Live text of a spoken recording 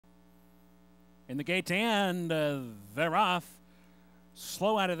in the gate, and they're off.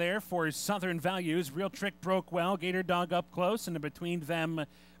 Slow out of there for Southern Values. Real Trick broke well. Gator Dog up close, and in between them,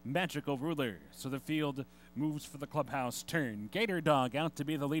 Magical Ruler. So the field moves for the clubhouse turn. Gator Dog out to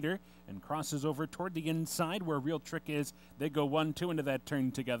be the leader and crosses over toward the inside where Real Trick is. They go 1-2 into that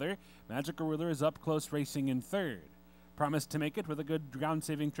turn together. Magical Ruler is up close racing in third. Promised to make it with a good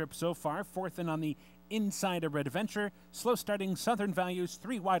ground-saving trip so far. Fourth and on the inside of Red Adventure. Slow starting Southern Values,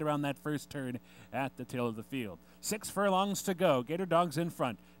 3 wide around that first turn at the tail of the field. 6 furlongs to go. Gator Dog's in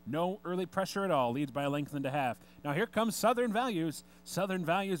front. No early pressure at all. Leads by a length and a half. Now here comes Southern Values. Southern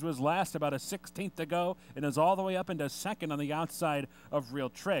Values was last, about a 16th to go, and is all the way up into second on the outside of Real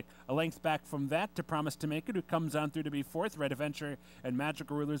Trick. A length back from that to Promise to Make It, who comes on through to be fourth. Red Adventure and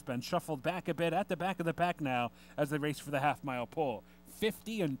Magical Ruler's been shuffled back a bit at the back of the pack now as they race for the half-mile pole.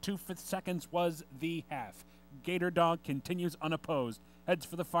 50 and 2/5 seconds was the half. Gator Dog continues unopposed. Heads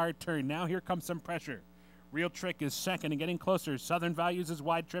for the far turn. Now here comes some pressure. Real Trick is second and getting closer. Southern Values'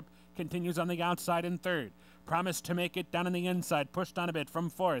 wide trip continues on the outside in third. Promise to Make It down on the inside, pushed on a bit from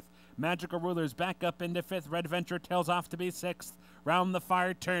fourth. Magical Rulers back up into fifth. Red Adventure tails off to be sixth. Round the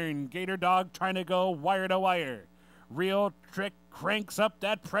far turn. Gator Dog trying to go wire to wire. Real Trick cranks up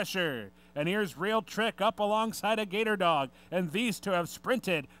that pressure. And here's Real Trick up alongside a Gator Dog. And these two have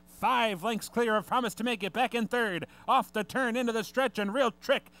sprinted 5 lengths clear of Promise to Make It, back in third. Off the turn into the stretch, and Real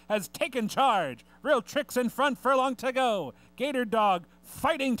Trick has taken charge. Real Trick's in front, furlong to go. Gator Dog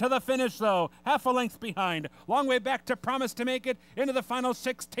fighting to the finish, though. Half a length behind. Long way back to Promise to Make It into the final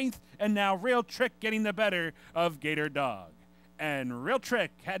 16th, and now Real Trick getting the better of Gator Dog. And Real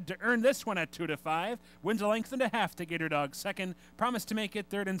Trick had to earn this one at 2-5. Wins a length and a half to Gator Dog second. Promise to Make It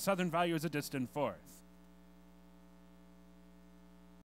third, and Southern Value is a distant fourth.